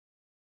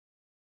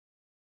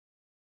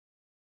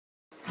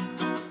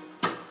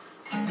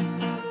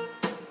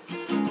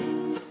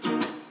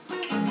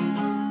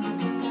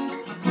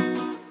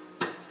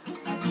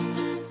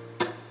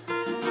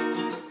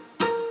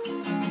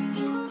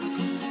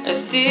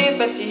As deep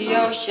as the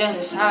ocean,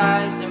 as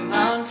high as the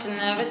mountain,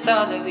 never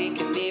thought that we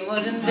could be more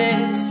than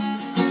this.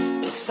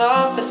 As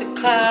soft as a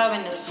cloud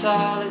and as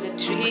tall as a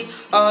tree,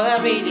 all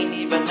I really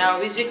need right now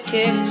is your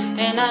kiss.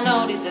 And I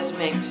know this doesn't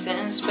make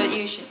sense, but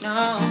you should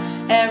know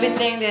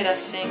everything that I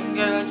sing,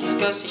 girl, just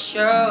goes to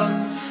show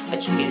how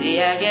cheesy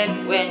I get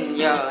when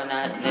you're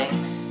not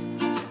next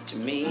to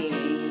me.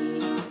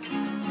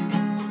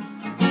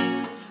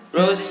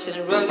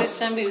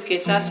 Roses and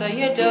bouquets outside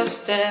your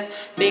doorstep,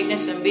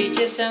 bigness and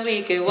beaches, and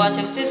we could watch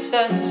as the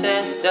sun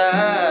sets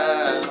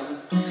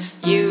down.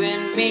 You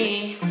and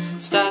me,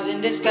 stars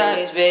in the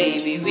skies,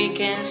 baby, we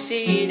can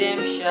see them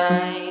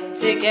shine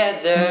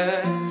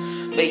together.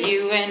 But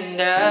you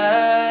and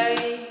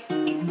I,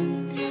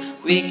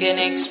 we can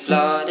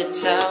explore the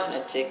town.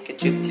 I take a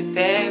trip to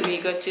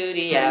Paris, go to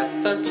the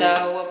Eiffel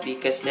Tower,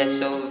 because that's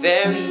so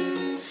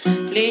very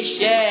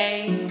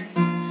cliche,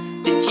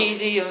 the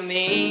cheesy of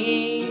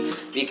me.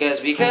 Because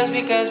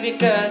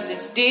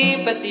as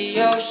deep as the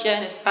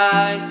ocean, as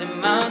high as the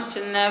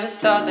mountain, never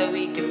thought that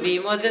we can be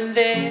more than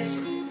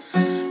this.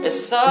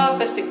 As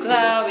soft as the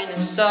cloud and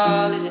as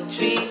tall as a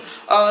tree,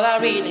 all I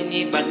really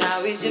need right now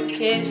is your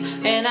kiss.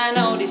 And I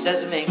know this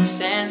doesn't make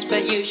sense,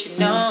 but you should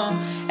know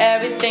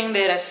everything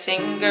that I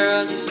sing,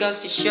 girl, just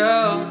goes to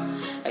show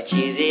how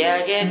cheesy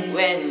I get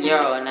when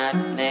you're not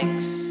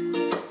next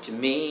to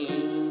me.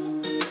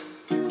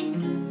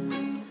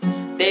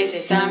 They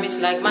say time is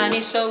like money,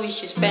 so we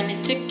should spend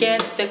it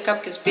together.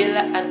 Cup can spill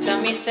like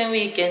atoms, and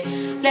we can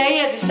lay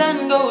as the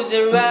sun goes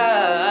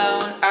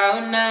around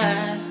our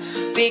nights.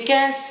 We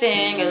can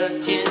sing a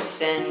little tunes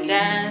and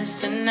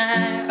dance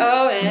tonight.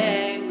 Oh,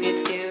 hey,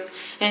 with you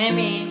and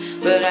me.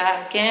 But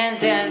I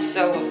can't dance,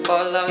 so I'll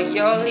follow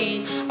your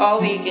lead. Or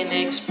we can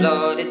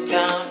explore the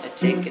town. I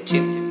take a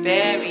trip to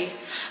Paris.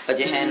 Hold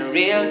your hand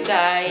real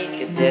tight,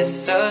 'cause that's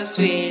so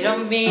sweet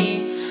on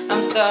me.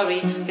 I'm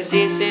sorry, 'cause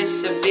this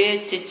is a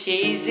bit too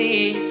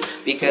cheesy.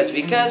 Because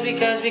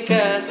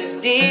as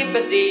deep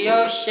as the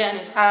ocean,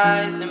 as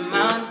high as the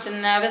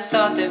mountain, never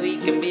thought that we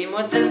could be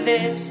more than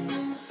this.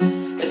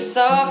 As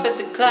soft as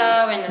a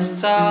cloud and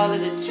as tall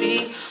as a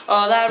tree,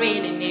 all I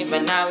really need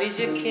right now is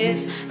your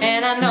kiss.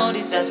 And I know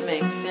this doesn't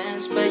make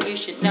sense, but you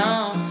should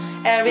know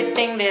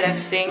everything that I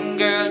sing,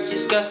 girl,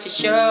 just goes to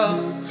show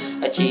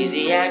how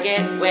cheesy I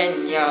get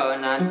when you're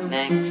not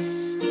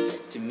next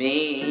to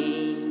me.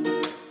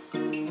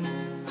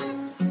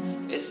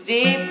 As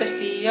deep as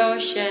the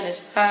ocean,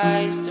 as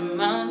high as the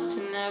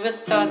mountain, never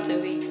thought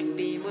that we could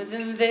be more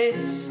than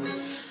this.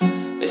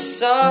 As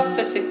soft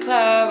as a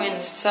cloud and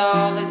as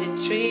tall as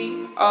a tree,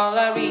 all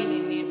I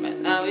really need right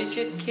now is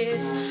your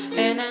kiss.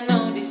 And I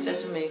know this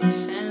doesn't make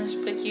sense,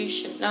 but you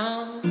should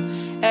know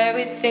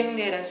everything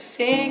that I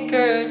sing,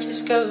 girl,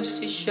 just goes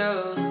to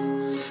show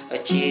how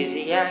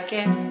cheesy I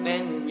get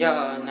when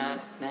you're not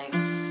next.